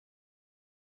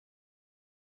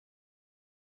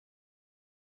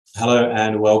Hello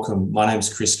and welcome. My name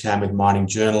is Chris Cam with Mining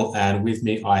Journal, and with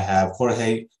me I have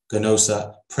Jorge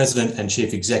Ganoza, President and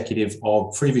Chief Executive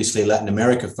of previously Latin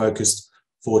America-focused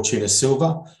Fortuna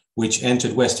Silver, which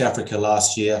entered West Africa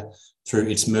last year through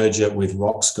its merger with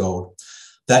Roxgold.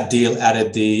 That deal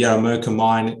added the Yaramoko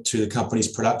Mine to the company's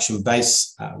production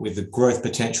base, with the growth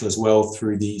potential as well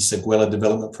through the Séguéla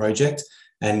development project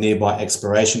and nearby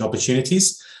exploration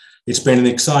opportunities. It's been an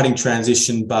exciting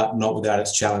transition, but not without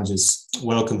its challenges.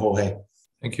 Welcome, Jorge.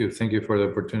 Thank you. Thank you for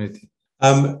the opportunity.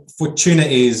 Fortuna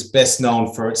is best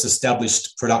known for its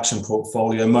established production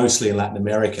portfolio, mostly in Latin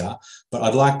America, but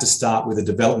I'd like to start with a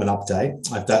development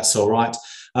update, if that's all right.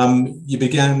 You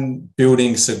began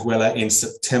building Séguéla in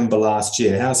September last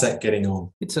year. How's that getting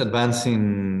on? It's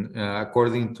advancing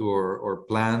according to our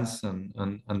plans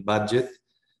and budget.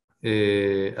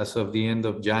 As of the end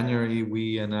of January,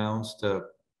 we announced a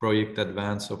project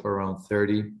advance of around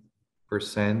 30%.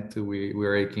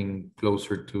 We're making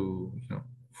closer to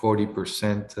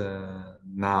 40%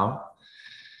 now,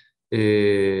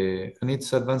 and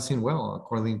it's advancing well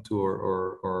according to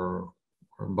our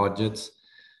budgets.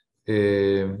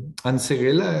 And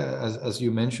Séguéla, as you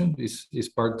mentioned, is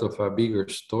part of a bigger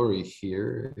story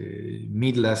here.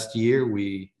 Mid last year,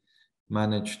 we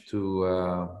managed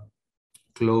to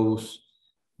close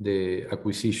the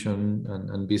acquisition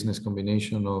and business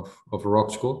combination of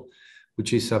Roxgold,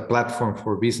 which is a platform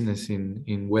for business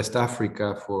in West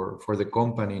Africa for the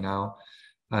company now,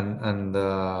 and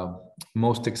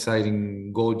most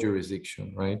exciting gold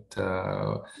jurisdiction, right?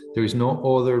 There is no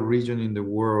other region in the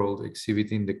world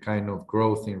exhibiting the kind of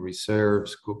growth in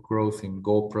reserves, growth in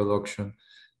gold production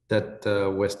that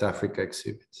West Africa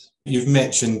exhibits. You've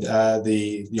mentioned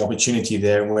the opportunity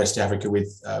there in West Africa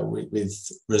with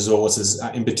resources,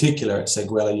 in particular at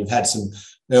Séguéla. You've had some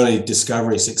early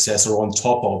discovery success, or on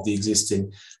top of the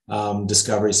existing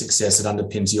discovery success that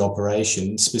underpins the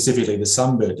operation, specifically the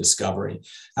Sunbird discovery.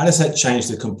 How does that change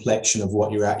the complexion of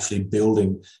what you're actually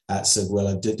building at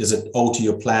Séguéla? Does it alter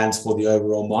your plans for the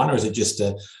overall mine, or is it just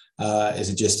a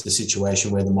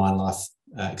situation where the mine life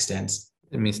extends?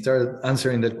 Let me start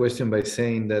answering that question by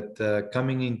saying that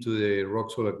coming into the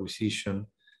Roxgold acquisition,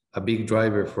 a big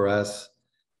driver for us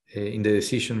in the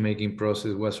decision-making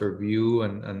process was our view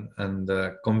and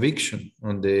conviction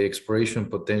on the exploration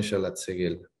potential at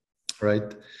Séguéla,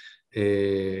 right?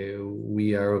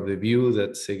 We are of the view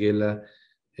that Séguéla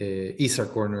is a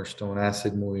cornerstone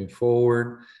asset moving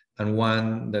forward, and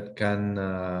one that can,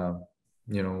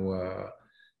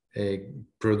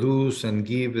 produce and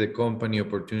give the company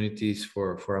opportunities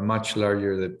for a much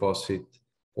larger deposit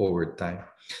over time.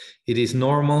 It is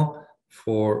normal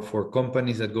for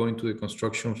companies that go into the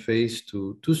construction phase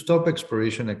to stop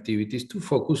exploration activities to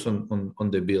focus on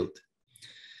the build.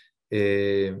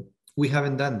 We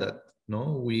haven't done that.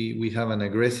 No, we have an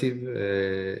aggressive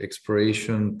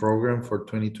exploration program for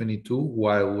 2022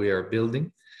 while we are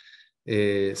building.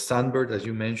 Sunbird, as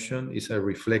you mentioned, is a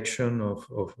reflection of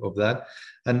that.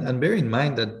 And bear in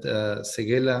mind that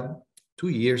Séguéla 2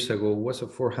 years ago was a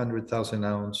 400,000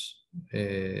 ounce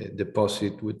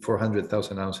deposit with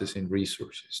 400,000 ounces in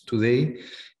resources. Today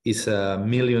is a 1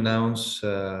 million ounce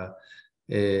project,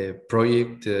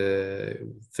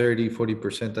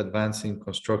 30-40% advancing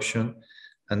construction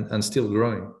and still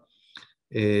growing.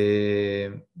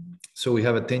 So we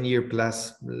have a 10-year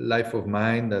plus life of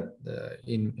mine that,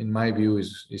 in my view,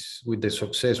 is with the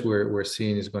success we're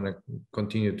seeing, is going to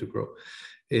continue to grow.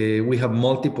 We have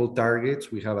multiple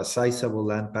targets. We have a sizable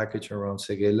land package around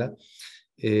Séguéla.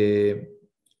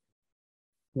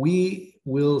 We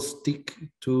will stick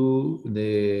to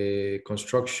the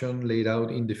construction laid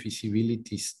out in the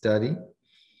feasibility study,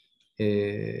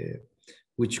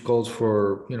 which calls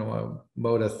for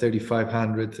about a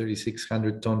 3,500,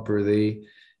 3,600 ton per day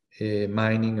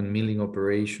mining and milling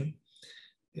operation.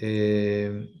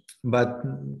 But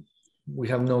we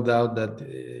have no doubt that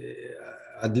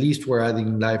at least we're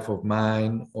adding life of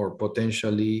mine or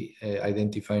potentially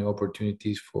identifying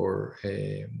opportunities for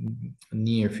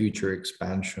near future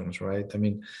expansions, right? I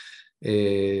mean,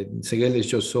 Séguéla is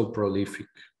just so prolific,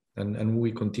 and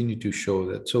we continue to show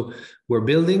that. So we're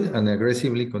building and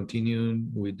aggressively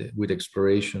continuing with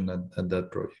exploration at that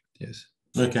project, yes.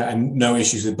 Okay, and no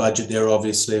issues with budget there,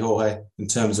 obviously, Jorge, in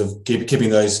terms of keeping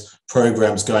those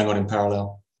programs going on in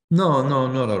parallel? No,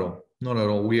 not at all. Not at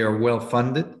all. We are well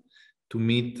funded to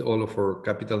meet all of our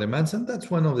capital demands, and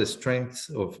that's one of the strengths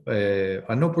of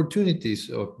and opportunities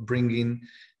of bringing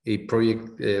a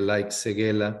project like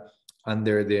Séguéla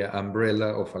under the umbrella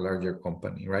of a larger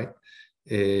company, right?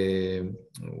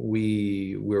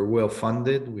 We're well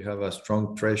funded. We have a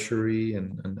strong treasury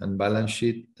and balance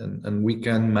sheet, and we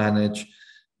can manage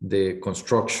the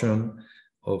construction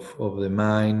of the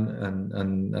mine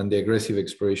and the aggressive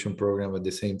exploration program at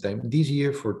the same time. This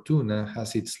year, Fortuna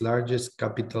has its largest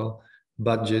capital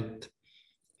budget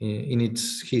in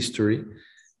its history,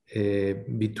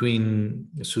 between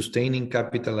sustaining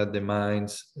capital at the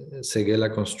mines, Séguéla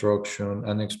construction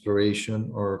and exploration.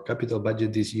 Our capital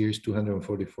budget this year is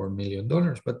 $244 million.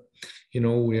 But,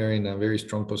 we are in a very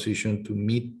strong position to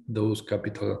meet those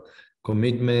capital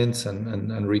commitments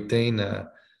and retain a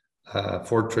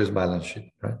fortress balance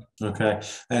sheet, right? Okay.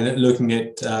 And looking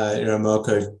at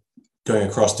Yaramoko going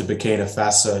across to Burkina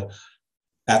Faso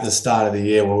at the start of the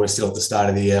year, well, we're still at the start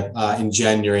of the year, in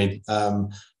January,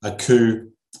 a coup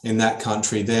in that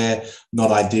country there, not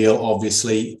ideal,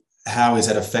 obviously. How is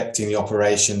that affecting the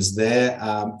operations there,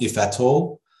 if at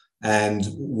all? And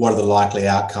what are the likely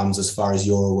outcomes as far as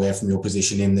you're aware from your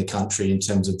position in the country in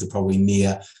terms of the probably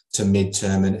near to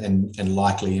midterm and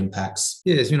likely impacts?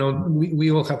 Yes,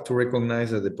 we all have to recognize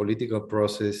that the political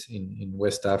process in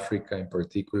West Africa in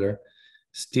particular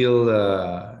still,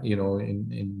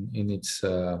 in its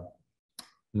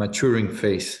maturing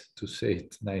phase, to say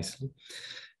it nicely.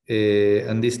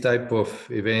 And this type of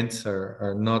events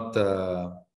are not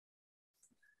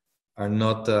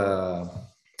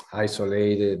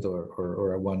isolated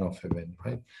or a one-off event,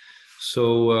 right?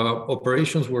 So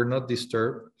operations were not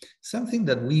disturbed. Something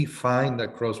that we find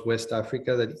across West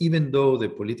Africa, that even though the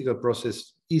political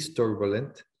process is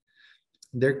turbulent,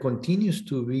 there continues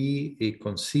to be a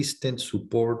consistent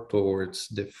support towards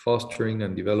the fostering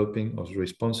and developing of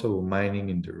responsible mining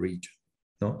in the region.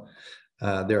 No,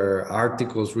 there are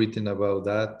articles written about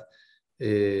that,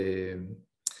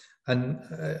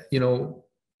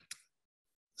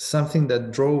 something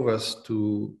that drove us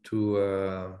to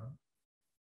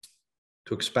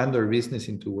expand our business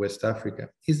into West Africa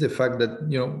is the fact that,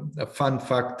 a fun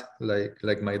fact,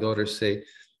 like my daughters say,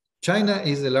 China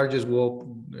is the largest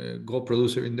gold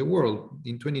producer in the world.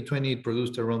 In 2020, it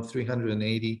produced around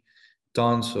 380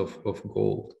 tons of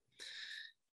gold.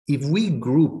 If we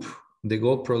group the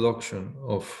gold production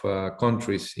of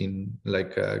countries in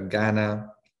Ghana,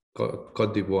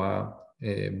 Côte d'Ivoire,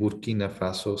 Burkina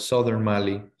Faso, Southern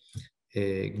Mali,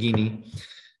 Guinea,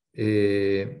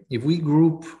 if we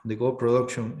group the gold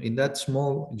production in that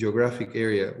small geographic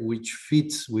area, which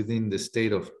fits within the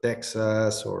state of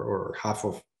Texas or half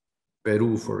of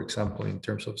Peru, for example, in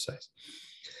terms of size,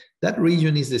 that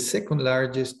region is the second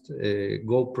largest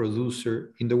gold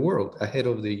producer in the world, ahead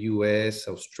of the US,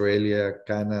 Australia,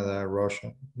 Canada,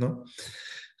 Russia. No?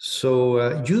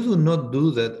 So you do not do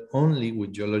that only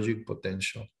with geologic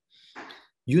potential.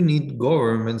 You need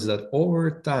governments that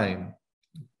over time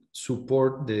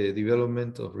support the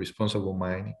development of responsible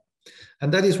mining.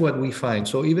 And that is what we find.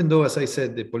 So even though, as I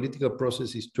said, the political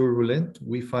process is turbulent,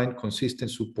 we find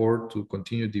consistent support to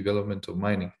continue development of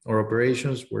mining. Our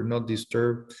operations were not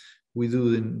disturbed. We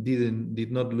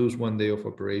did not lose one day of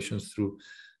operations through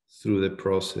the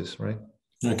process, right?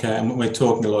 Okay, and we're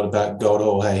talking a lot about gold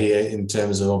ore here in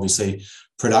terms of obviously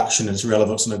production and its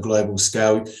relevance on a global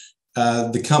scale.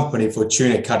 The company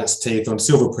Fortuna cut its teeth on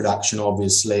silver production,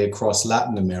 obviously, across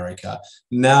Latin America.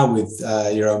 Now with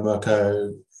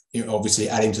Yaramoko obviously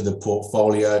adding to the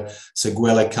portfolio,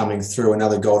 Séguéla coming through,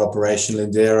 another gold operation,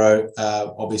 Lindero,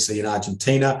 obviously in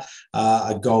Argentina,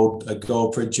 a gold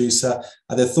producer.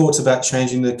 Are there thoughts about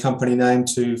changing the company name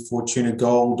to Fortuna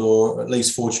Gold, or at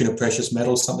least Fortuna Precious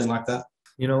Metals, something like that?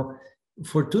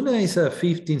 Fortuna is a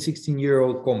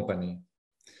 16-year-old company,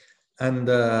 and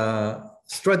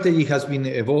strategy has been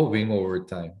evolving over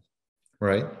time,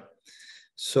 right?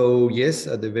 So yes,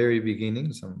 at the very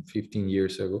beginning, some 15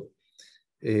 years ago,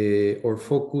 our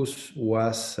focus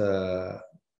was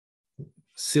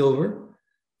silver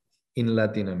in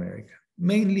Latin America,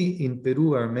 mainly in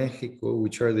Peru and Mexico,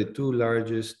 which are the two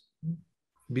largest,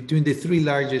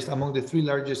 among the three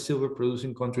largest silver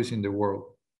producing countries in the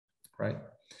world, right?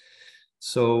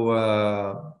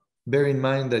 So bear in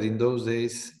mind that in those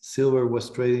days, silver was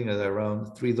trading at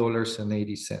around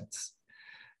 $3.80,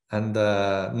 and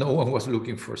no one was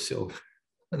looking for silver.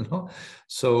 No?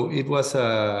 So it was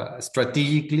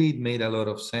strategically, it made a lot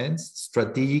of sense.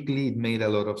 Strategically, it made a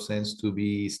lot of sense to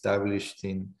be established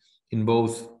in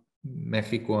both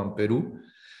Mexico and Peru.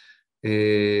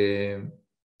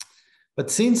 But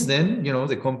since then,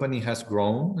 the company has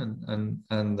grown,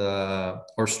 and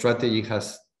our strategy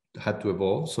has had to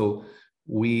evolve. So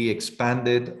we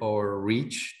expanded our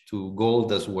reach to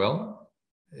gold as well.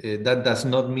 That does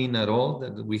not mean at all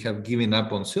that we have given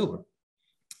up on silver.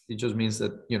 It just means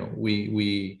that,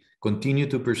 we continue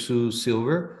to pursue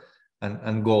silver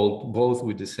and gold, both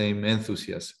with the same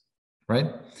enthusiasm,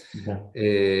 right?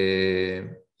 Okay.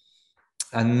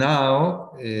 And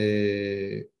now,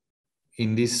 in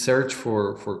this search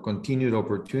for continued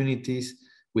opportunities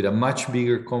with a much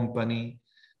bigger company,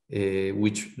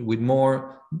 which with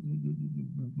more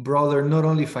broader, not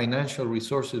only financial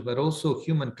resources, but also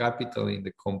human capital in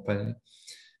the company,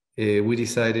 we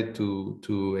decided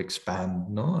to expand,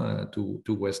 no,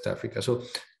 to West Africa. So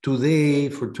today,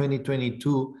 for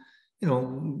 2022, you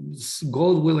know,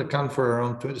 gold will account for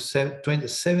around 70%,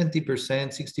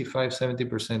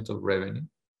 65-70% of revenue.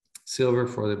 Silver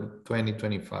for the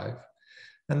 2025.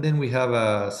 And then we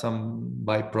have some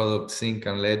byproduct zinc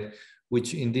and lead,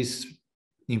 which in this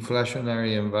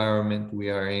inflationary environment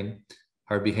we are in,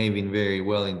 are behaving very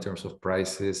well in terms of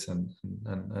prices, and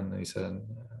it's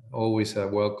always a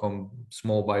welcome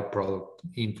small byproduct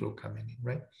inflow coming in,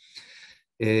 right?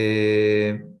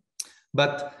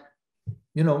 But,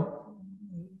 you know,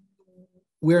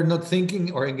 we're not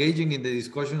thinking or engaging in the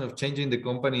discussion of changing the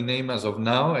company name as of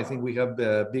now. I think we have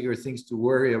bigger things to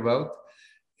worry about.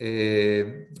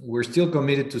 We're still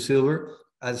committed to silver.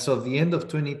 As of the end of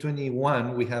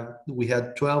 2021, we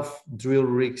had 12 drill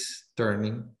rigs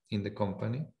turning in the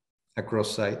company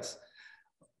across sites,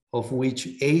 of which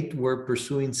 8 were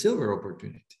pursuing silver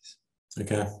opportunities.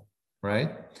 Okay.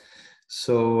 Right.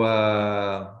 So,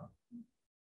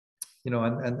 you know,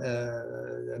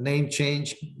 a name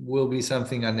change will be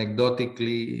something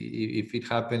anecdotically if it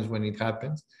happens when it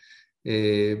happens.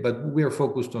 But we are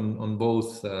focused on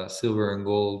both silver and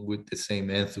gold with the same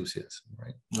enthusiasm,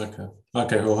 right? Okay.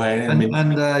 Okay. Well, hey, and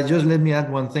just let me add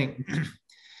one thing.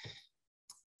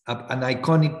 An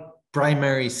iconic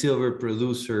primary silver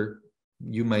producer,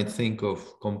 you might think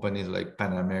of companies like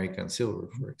Pan American Silver,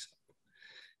 for example.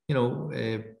 You know,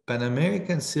 Pan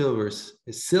American Silver's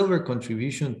silver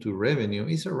contribution to revenue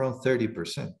is around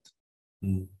 30%.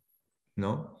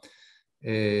 No,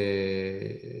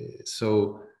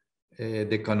 so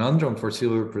the conundrum for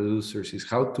silver producers is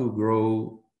how to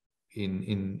grow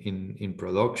in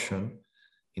production,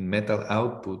 in metal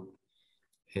output,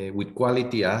 with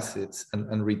quality assets,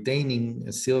 and retaining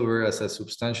silver as a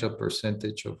substantial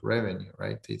percentage of revenue,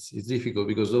 right? It's difficult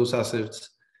because those assets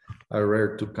are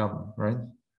rare to come, right?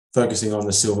 Focusing on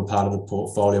the silver part of the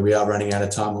portfolio, we are running out of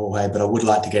time, Jorge, but I would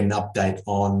like to get an update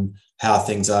on how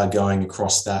things are going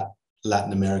across that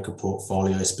Latin America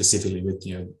portfolio, specifically with,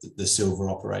 you know, the silver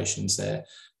operations there.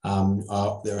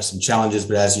 There are some challenges,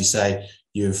 but as you say,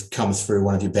 you've come through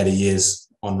one of your better years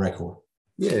on record.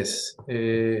 Yes.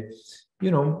 You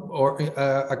know, or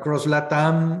across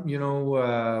LATAM, you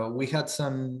know, we had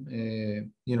some,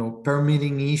 you know,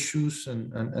 permitting issues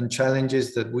and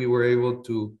challenges that we were able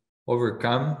to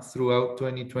overcome throughout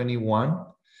 2021.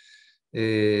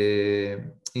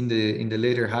 In the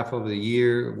later half of the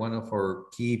year, one of our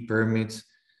key permits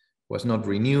was not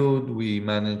renewed. We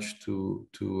managed to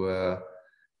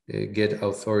get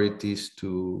authorities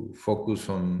to focus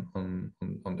on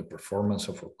the performance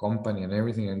of our company and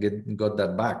everything, and got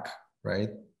that back, right?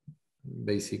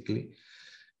 Basically,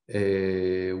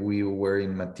 we were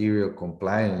in material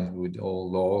compliance with all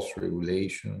laws,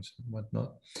 regulations, and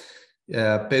whatnot.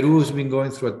 Peru has been going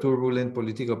through a turbulent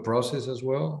political process as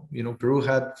well. You know, Peru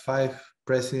had 5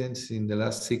 presidents in the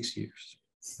last 6 years,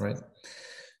 right?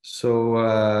 So,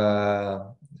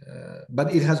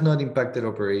 but it has not impacted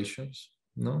operations,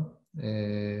 no?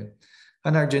 And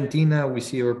Argentina, we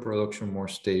see our production more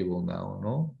stable now,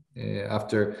 no?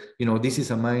 After, you know, this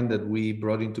is a mine that we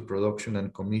brought into production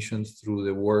and commissioned through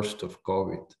the worst of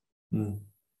COVID,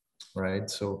 right?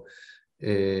 So,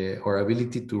 our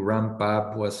ability to ramp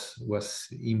up was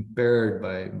impaired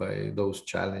by those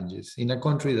challenges in a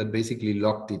country that basically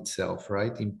locked itself,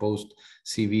 right? Imposed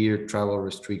severe travel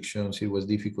restrictions. It was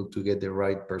difficult to get the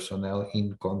right personnel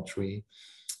in country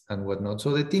and whatnot.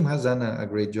 So the team has done a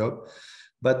great job,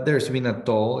 but there's been a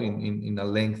toll in a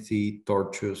lengthy,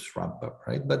 tortuous ramp up,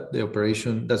 right? But the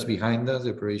operation that's behind us,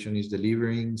 the operation is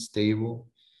delivering, stable.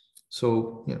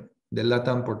 So, you know, the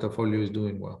LATAM portfolio is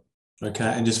doing well. Okay,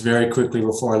 and just very quickly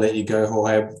before I let you go,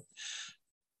 Jorge,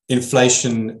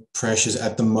 inflation pressures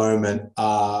at the moment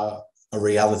are a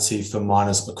reality for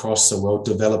miners across the world,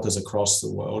 developers across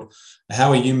the world. How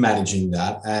are you managing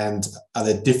that? And are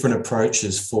there different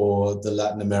approaches for the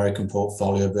Latin American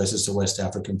portfolio versus the West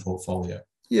African portfolio?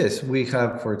 Yes, we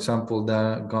have, for example,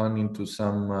 gone into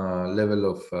some level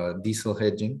of diesel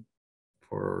hedging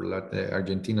for the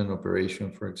Argentinian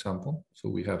operation, for example. So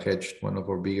we have hedged one of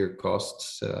our bigger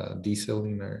costs, diesel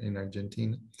in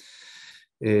Argentina.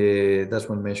 That's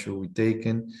one measure we've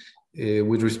taken.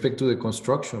 With respect to the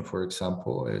construction, for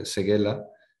example, Séguéla,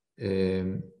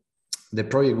 the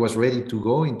project was ready to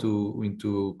go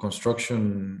into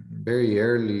construction very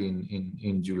early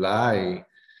in July.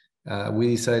 we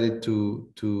decided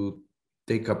to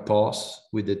take a pause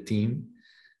with the team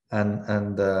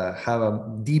and have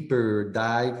a deeper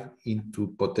dive into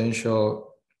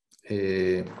potential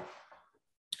in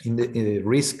the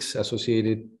risks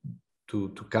associated to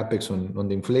capex on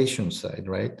the inflation side,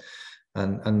 right?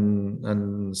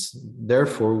 And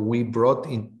therefore we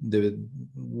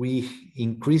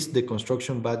increased the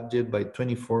construction budget by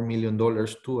 $24 million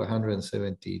to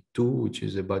 172, which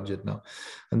is the budget now.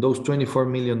 And those $24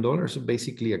 million are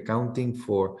basically accounting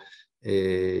for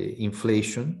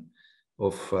inflation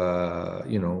of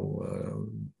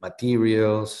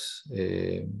materials,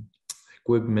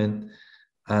 equipment,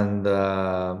 and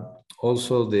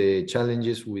also the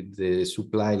challenges with the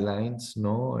supply lines,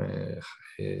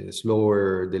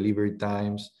 slower delivery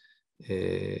times,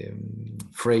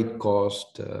 freight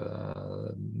cost,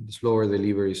 slower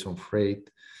deliveries on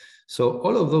freight. So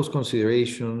all of those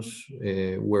considerations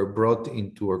were brought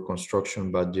into our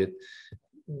construction budget,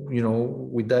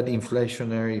 with that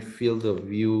inflationary field of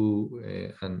view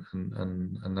and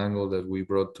an angle that we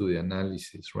brought to the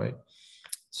analysis, right?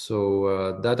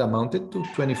 So that amounted to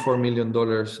 $24 million,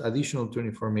 additional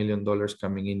 $24 million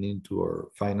coming into our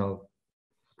final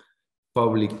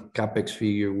public capex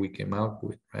figure we came out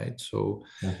with, right? So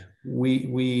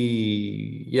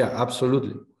yeah,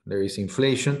 absolutely. There is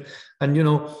inflation. And,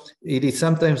 it is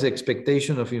sometimes the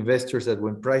expectation of investors that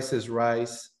when prices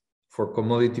rise for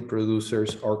commodity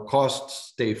producers, our costs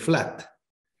stay flat.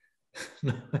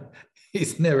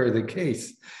 It's never the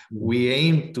case. We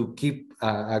aim to keep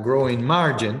a growing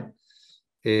margin,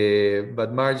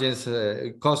 but margins,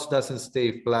 cost doesn't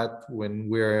stay flat when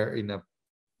we're in a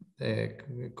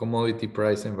commodity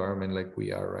price environment like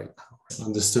we are right now.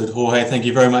 Understood. Jorge, thank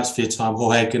you very much for your time.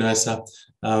 Jorge Ganoza.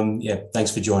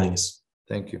 Thanks for joining us.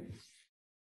 Thank you.